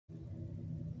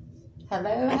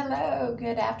Hello, hello.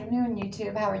 Good afternoon,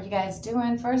 YouTube. How are you guys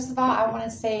doing? First of all, I want to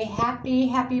say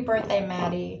happy birthday,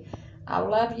 Mattie. I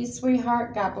love you,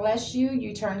 sweetheart. God bless you.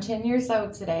 You turned 10 years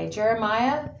old today.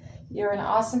 Jeremiah, you're an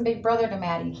awesome big brother to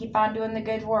Mattie. Keep on doing the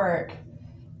good work.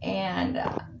 And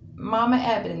Mama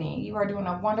Ebony, you are doing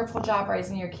a wonderful job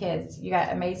raising your kids. You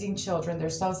got amazing children. They're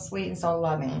so sweet and so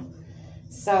loving.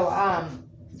 So,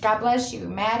 God bless you,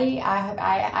 Mattie.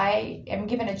 I am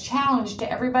giving a challenge to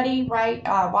everybody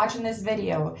watching this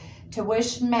video to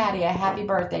wish Mattie a happy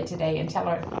birthday today and tell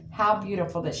her how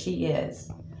beautiful that she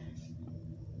is.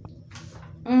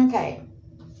 Okay,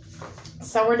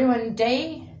 so we're doing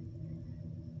day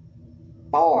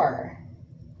 4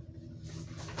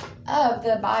 of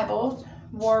the Bible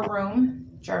War Room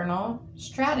Journal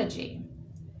Strategy.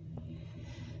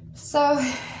 So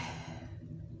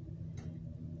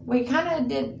we kind of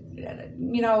did,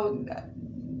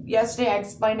 yesterday I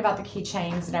explained about the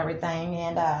keychains and everything,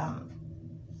 and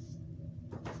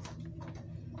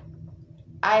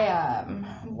I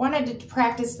wanted to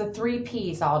practice the 3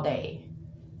 P's all day.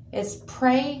 It's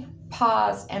pray,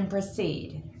 pause, and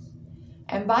proceed.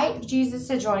 Invite Jesus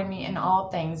to join me in all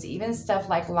things, even stuff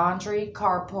like laundry,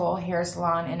 carpool, hair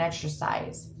salon, and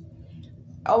exercise.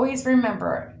 Always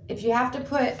remember, if you have to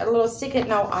put a little sticky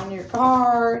note on your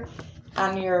card,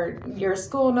 on your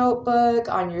school notebook,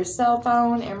 on your cell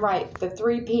phone, and write the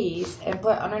 3 P's and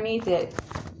put underneath it,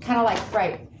 kind of like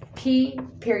write P,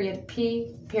 period,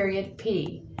 P, period,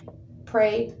 P.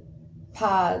 Pray,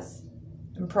 pause,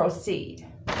 and proceed.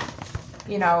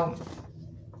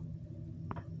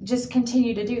 Just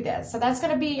continue to do this. So that's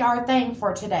going to be our thing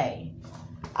for today.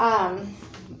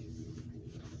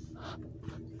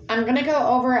 I'm going to go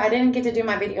over, I didn't get to do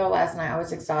my video last night. I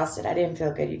was exhausted. I didn't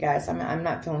feel good, you guys. I'm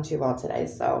not feeling too well today.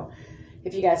 So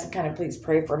if you guys can kind of please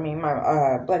pray for me.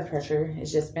 My blood pressure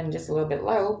has just been just a little bit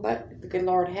low, but the good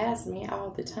Lord has me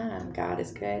all the time. God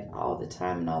is good all the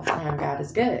time, and all the time God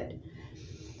is good.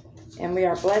 And we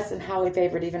are blessed and highly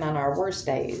favored even on our worst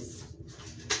days.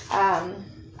 I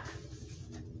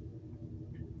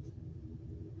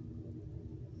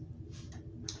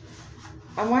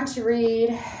want to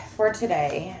read for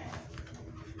today,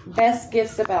 best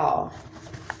gifts of all.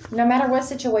 No matter what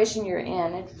situation you're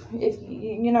in, if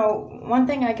one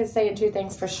thing I can say and 2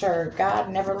 things for sure, God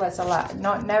He never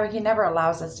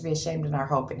allows us to be ashamed in our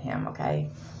hope in Him,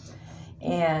 okay?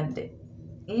 And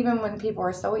even when people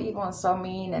are so evil and so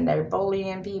mean and they're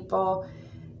bullying people,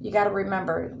 you got to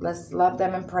remember, let's love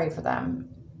them and pray for them.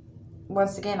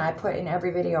 Once again, I put in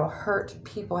every video, hurt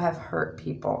people have hurt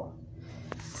people.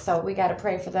 So we got to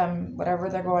pray for them, whatever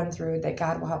they're going through, that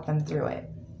God will help them through it.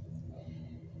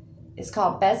 It's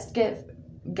called Best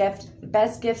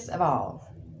Gifts of All.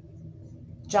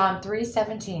 John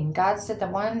 3:17. God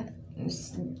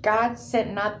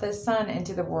sent not the Son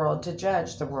into the world to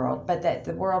judge the world, but that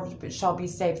the world shall be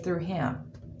saved through Him.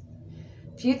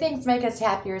 Few things make us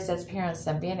happier as parents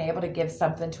than being able to give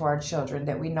something to our children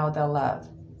that we know they'll love.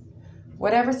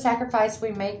 Whatever sacrifice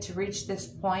we make to reach this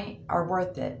point are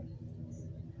worth it.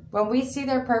 When we see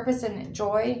their purpose and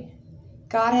joy,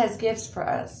 God has gifts for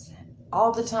us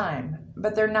all the time,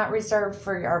 but they're not reserved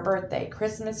for our birthday,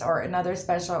 Christmas, or another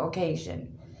special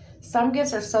occasion. Some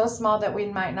gifts are so small that we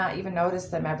might not even notice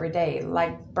them every day,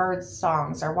 like birds'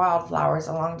 songs or wildflowers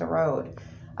along the road.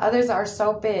 Others are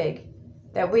so big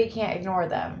that we can't ignore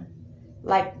them,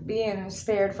 like being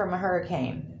spared from a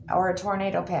hurricane or a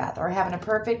tornado path, or having a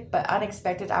perfect but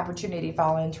unexpected opportunity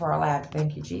fall into our lap.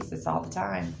 Thank you, Jesus, all the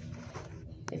time.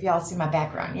 If y'all see my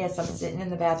background, yes, I'm sitting in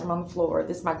the bathroom on the floor.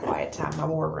 This is my quiet time, my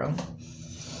war room.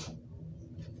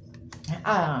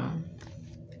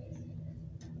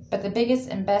 But the biggest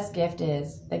and best gift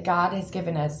is that God has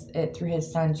given us it through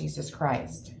His Son, Jesus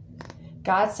Christ.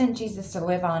 God sent Jesus to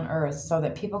live on earth so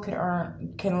that people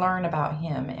can learn about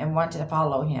Him and want to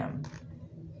follow Him.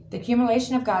 The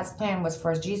accumulation of God's plan was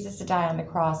for Jesus to die on the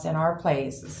cross in our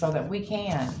place so that we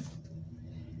can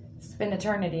spend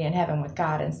eternity in heaven with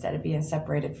God instead of being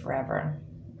separated forever.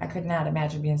 I could not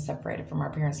imagine being separated from our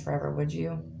parents forever, would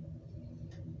you?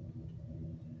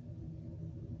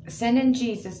 Sending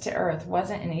Jesus to earth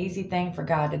wasn't an easy thing for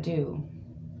God to do.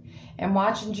 And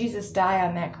watching Jesus die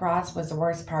on that cross was the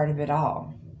worst part of it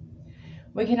all.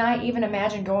 We cannot even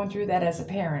imagine going through that as a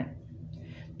parent.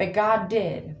 But God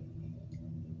did.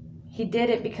 He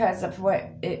did it because of what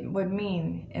it would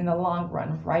mean in the long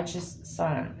run, righteous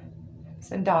sons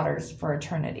and daughters for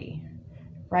eternity.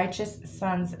 Righteous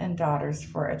sons and daughters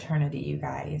for eternity, you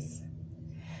guys.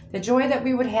 The joy that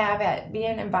we would have at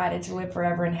being invited to live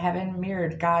forever in heaven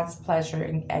mirrored God's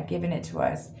pleasure at giving it to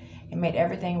us and made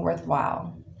everything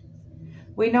worthwhile.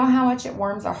 We know how much it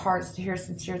warms our hearts to hear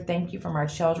sincere thank you from our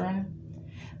children.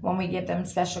 when we give them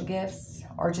special gifts,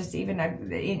 or just even,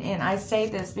 and I say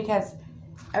this because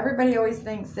everybody always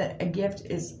thinks that a gift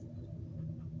is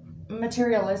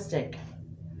materialistic.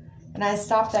 And I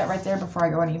stop that right there before I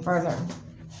go any further.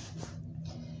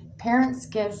 Parents'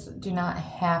 gifts do not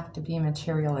have to be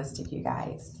materialistic, you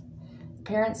guys.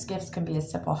 Parents' gifts can be a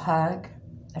simple hug,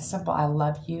 a simple I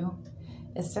love you,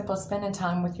 a simple spending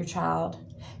time with your child,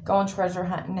 going treasure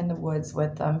hunting in the woods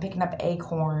with them, picking up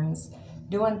acorns,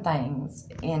 doing things,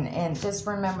 and just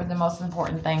remember the most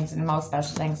important things and the most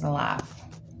special things in life.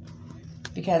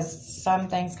 Because some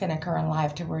things can occur in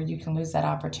life to where you can lose that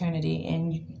opportunity,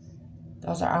 and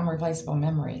those are unreplaceable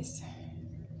memories.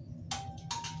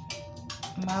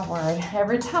 My word,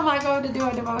 every time I go to do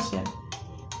a devotion.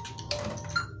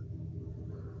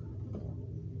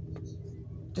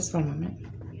 Just one moment.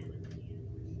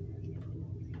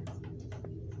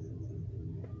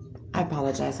 I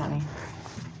apologize, honey.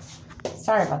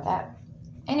 Sorry about that.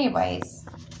 Anyways,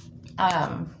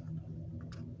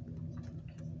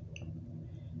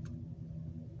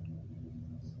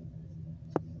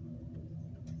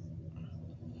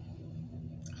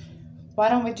 why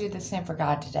don't we do the same for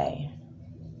God today?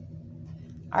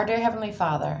 Our dear Heavenly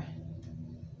Father,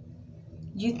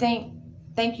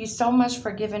 thank you so much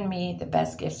for giving me the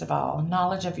best gifts of all,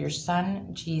 knowledge of your Son,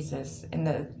 Jesus, and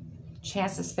the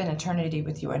chance to spend eternity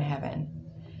with you in heaven.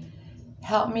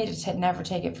 Help me to never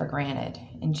take it for granted.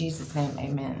 In Jesus' name,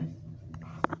 amen.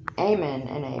 Amen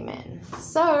and amen.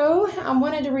 So, I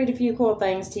wanted to read a few cool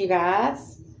things to you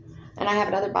guys. And I have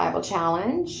another Bible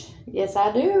challenge. Yes,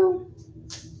 I do.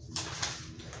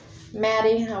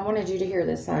 Mattie, I wanted you to hear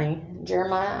this, honey.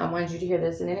 Jeremiah, I wanted you to hear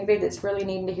this. And anybody that's really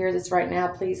needing to hear this right now,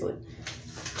 please.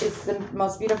 It's the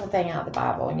most beautiful thing out of the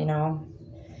Bible, you know.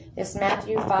 It's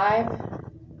Matthew 5,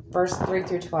 verse 3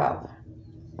 through 12.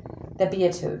 The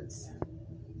Beatitudes.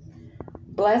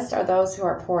 Blessed are those who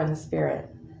are poor in the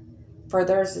spirit, for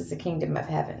theirs is the kingdom of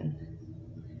heaven.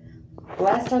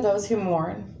 Blessed are those who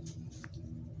mourn,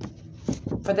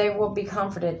 for they will be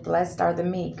comforted. Blessed are the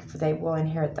meek, for they will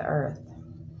inherit the earth.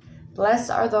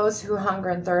 Blessed are those who hunger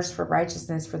and thirst for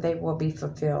righteousness, for they will be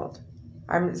fulfilled.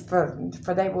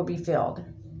 For they will be filled.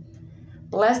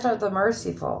 Blessed are the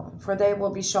merciful, for they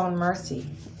will be shown mercy.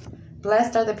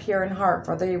 Blessed are the pure in heart,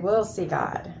 for they will see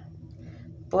God.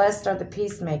 Blessed are the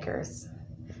peacemakers,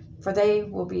 for they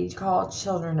will be called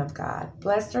children of God.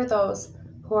 Blessed are those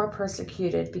who are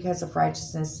persecuted because of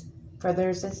righteousness, for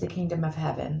theirs is the kingdom of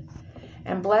heaven.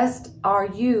 And blessed are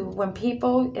you when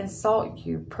people insult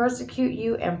you, persecute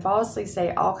you, and falsely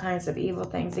say all kinds of evil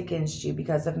things against you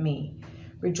because of me.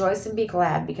 Rejoice and be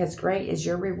glad, because great is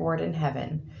your reward in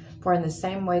heaven. For in the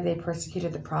same way they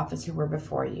persecuted the prophets who were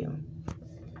before you.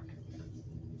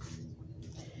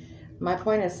 My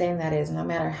point of saying that is, no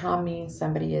matter how mean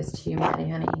somebody is to you, Mattie,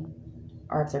 honey,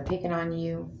 or if they're picking on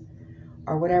you,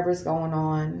 or whatever's going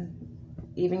on,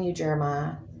 even you,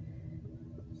 Jeremiah,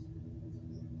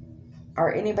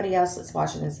 or anybody else that's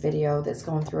watching this video that's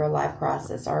going through a life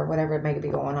crisis or whatever it may be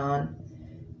going on,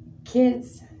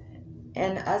 kids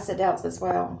and us adults as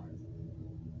well,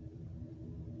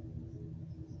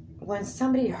 when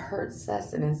somebody hurts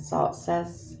us and insults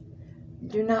us,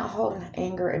 do not hold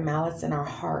anger and malice in our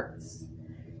hearts,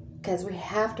 because we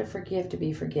have to forgive to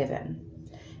be forgiven.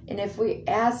 And if we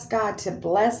ask God to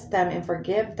bless them and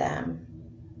forgive them,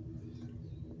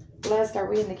 blessed are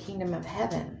we in the kingdom of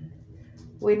heaven.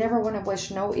 We never want to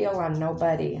wish no ill on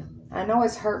nobody. I know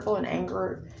it's hurtful and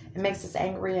anger. It makes us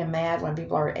angry and mad when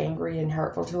people are angry and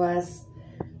hurtful to us.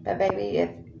 But baby,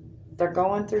 if they're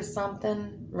going through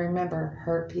something, remember,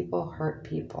 hurt people hurt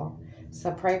people.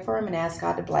 So pray for them and ask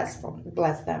God to bless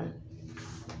them.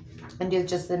 And do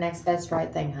just the next best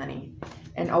right thing, honey.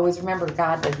 And always remember,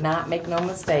 God does not make no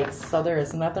mistakes. So there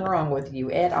is nothing wrong with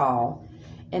you at all.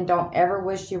 And don't ever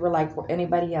wish you were like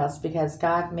anybody else, because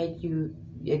God made you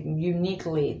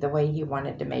uniquely the way He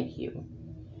wanted to make you.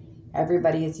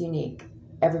 Everybody is unique.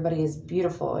 Everybody is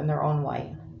beautiful in their own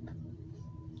way.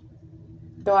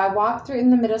 Though I walk through in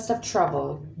the midst of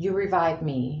trouble, you revive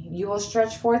me. You will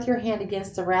stretch forth your hand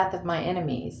against the wrath of my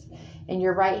enemies, and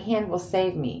your right hand will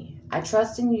save me. I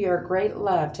trust in your great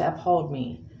love to uphold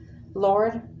me.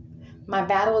 Lord, my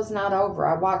battle is not over.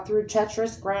 I walk through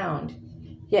treacherous ground,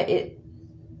 yet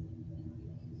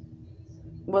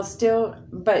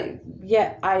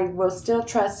I will still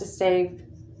trust to save,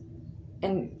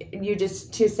 and you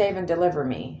just to save and deliver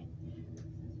me.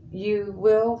 You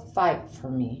will fight for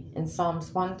me. In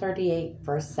Psalms 138,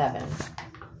 verse 7.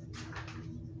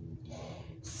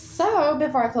 So,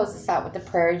 before I close this out with the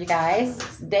prayer, you guys,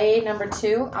 it's day number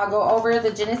 2. I'll go over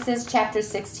the Genesis chapter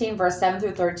 16, verse 7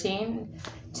 through 13.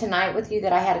 tonight with you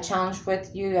that I had a challenge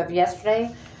with you of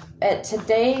yesterday.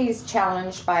 Today's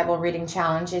challenge, Bible reading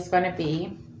challenge, is going to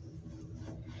be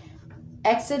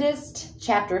Exodus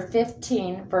chapter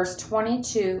 15, verse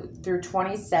 22 through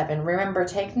 27. Remember,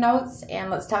 take notes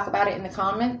and let's talk about it in the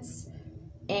comments.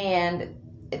 And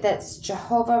that's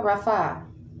Jehovah Rapha,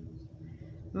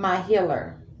 my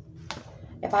healer.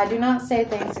 If I do not say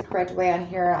things the correct way on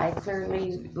here, I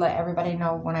clearly let everybody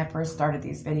know when I first started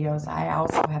these videos, I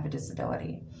also have a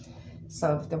disability.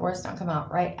 So if the words don't come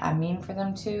out right, I mean for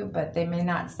them to, but they may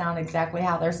not sound exactly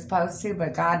how they're supposed to,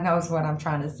 but God knows what I'm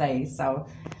trying to say. So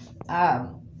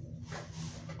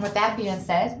with that being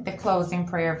said, the closing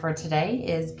prayer for today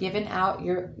is giving out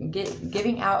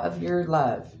of your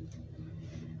love.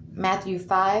 Matthew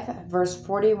 5, verse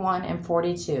 41 and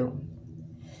 42.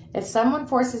 If someone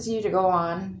forces you to go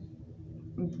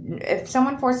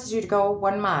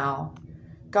 1 mile,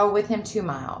 go with him 2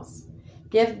 miles.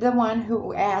 Give to the one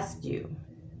who asks you,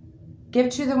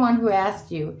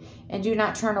 and do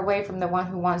not turn away from the one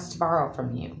who wants to borrow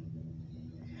from you.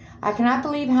 I cannot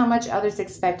believe how much others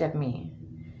expect of me.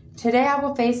 Today I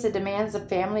will face the demands of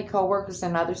family, coworkers,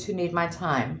 and others who need my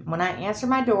time. When I answer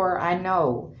my door, I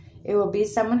know it will be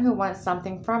someone who wants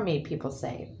something from me, people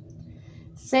say.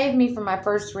 Save me from my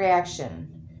first reaction,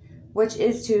 which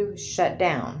is to shut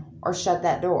down or shut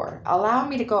that door. Allow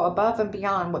me to go above and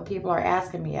beyond what people are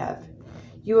asking me of.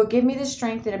 You will give me the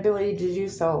strength and ability to do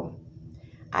so.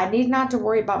 I need not to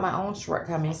worry about my own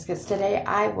shortcomings, because today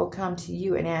I will come to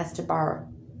you and ask to borrow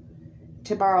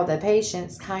the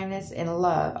patience, kindness, and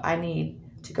love I need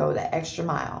to go the extra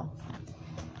mile.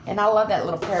 And I love that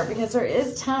little prayer, because there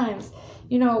is times,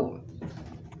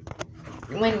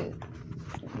 when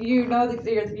you know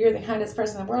that you're the kindest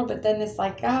person in the world, but then it's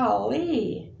like,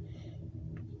 golly.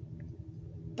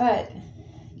 But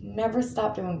never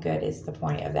stop doing good is the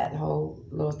point of that whole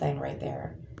little thing right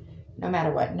there. No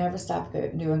matter what, never stop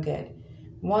doing good.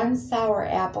 One sour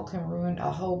apple can ruin a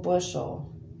whole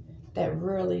bushel that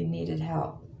really needed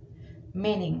help.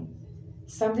 Meaning,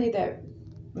 somebody that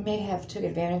may have took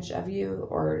advantage of you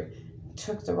or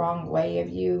took the wrong way of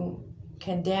you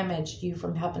can damage you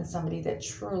from helping somebody that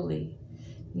truly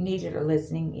needed a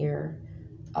listening ear,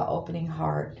 an opening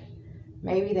heart.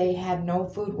 Maybe they had no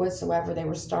food whatsoever. They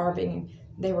were starving.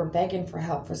 They were begging for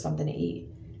help for something to eat.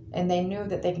 And they knew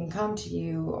that they can come to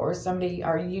you or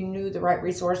you knew the right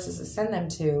resources to send them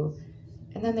to.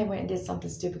 And then they went and did something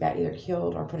stupid, got either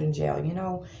killed or put in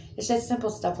jail. It's just simple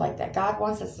stuff like that. God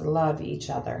wants us to love each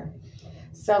other.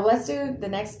 So let's do the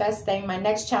next best thing. My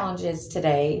next challenge is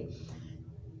today,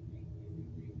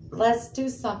 let's do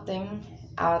something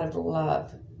out of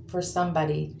love for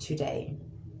somebody today.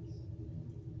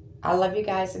 I love you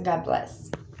guys and God bless.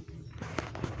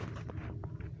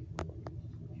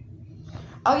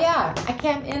 Oh yeah, I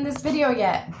can't end this video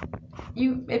yet.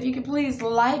 If you could please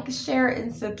like, share,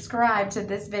 and subscribe to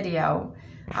this video,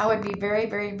 I would be very,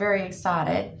 very, very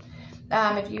excited.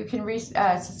 If you can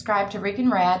subscribe to Rick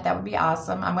and Rad, that would be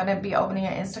awesome. I'm going to be opening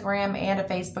an Instagram and a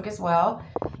Facebook as well.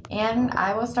 And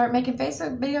I will start making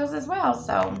Facebook videos as well.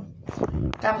 So,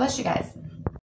 God bless you guys.